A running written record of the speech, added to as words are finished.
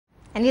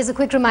And here's a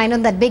quick reminder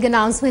on that big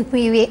announcement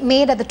we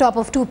made at the top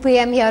of 2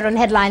 p.m. here on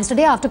Headlines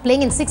Today. After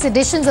playing in 6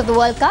 editions of the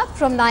World Cup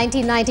from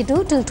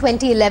 1992 till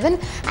 2011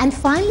 and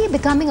finally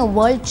becoming a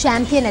world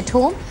champion at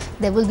home,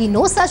 there will be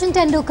no Sachin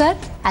Tendulkar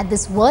at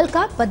this World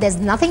Cup, but there's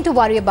nothing to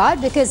worry about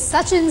because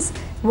Sachin's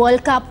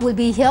World Cup will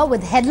be here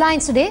with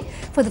Headlines Today.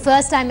 For the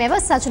first time ever,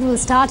 Sachin will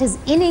start his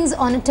innings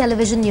on a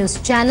television news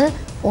channel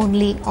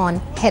only on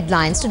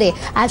Headlines Today.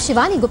 I have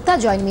Shivani Gupta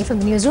joining me from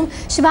the newsroom.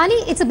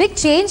 Shivani, it's a big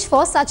change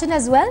for Sachin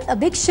as well, a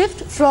big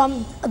shift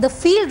from the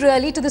field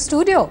really to the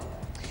studio.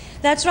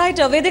 That's right,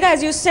 Vedika,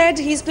 as you said,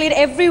 he's played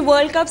every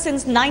World Cup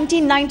since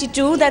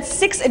 1992. That's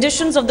 6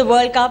 editions of the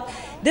World Cup.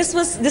 This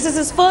is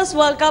his first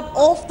World Cup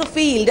off the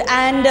field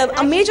and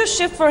a major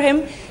shift for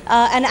him.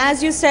 And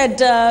as you said,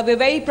 we're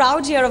very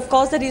proud here, of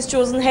course, that he's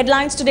chosen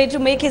Headlines Today to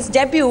make his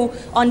debut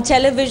on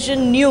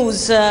television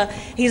news.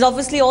 He's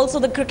obviously also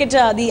the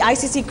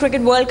ICC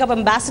Cricket World Cup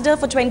ambassador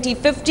for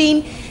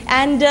 2015.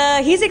 And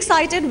he's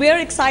excited, we're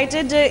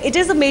excited. It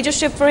is a major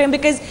shift for him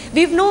because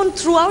we've known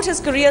throughout his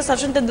career,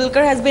 Sachin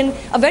Tendulkar has been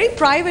a very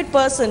private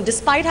person,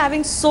 despite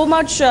having so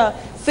much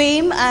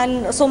fame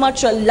and so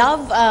much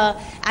love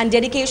and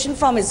dedication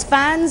from his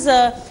fans.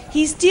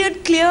 He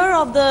steered clear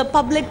of the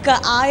public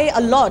eye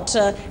a lot,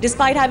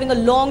 despite having a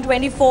long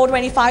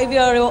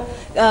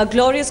 24-25-year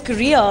glorious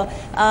career.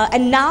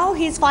 And now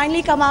he's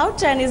finally come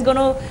out and he's going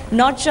to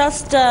not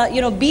just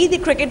be the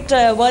Cricket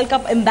World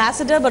Cup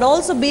ambassador, but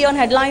also be on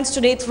Headlines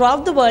Today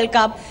throughout the World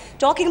Cup,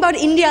 talking about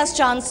India's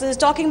chances,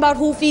 talking about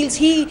who feels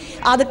he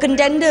are the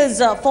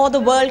contenders for the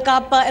World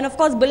Cup, and of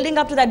course building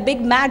up to that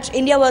big match,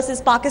 India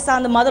versus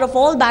Pakistan, the mother of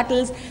all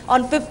battles,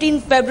 on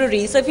 15th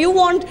February. So if you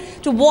want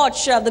to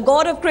watch the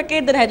god of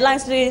cricket, then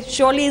Headlines Today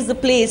surely is the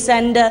place.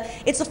 And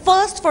it's a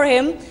first for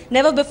him,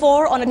 never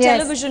before on a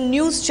television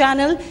news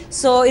channel.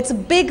 So it's a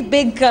big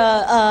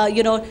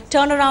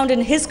turnaround in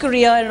his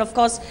career. And of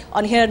course,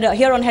 on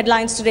here on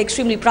Headlines Today,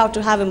 extremely proud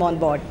to have him on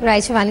board.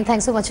 Right, Shivani,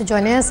 thanks so much for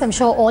joining us. I'm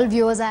sure all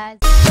viewers are...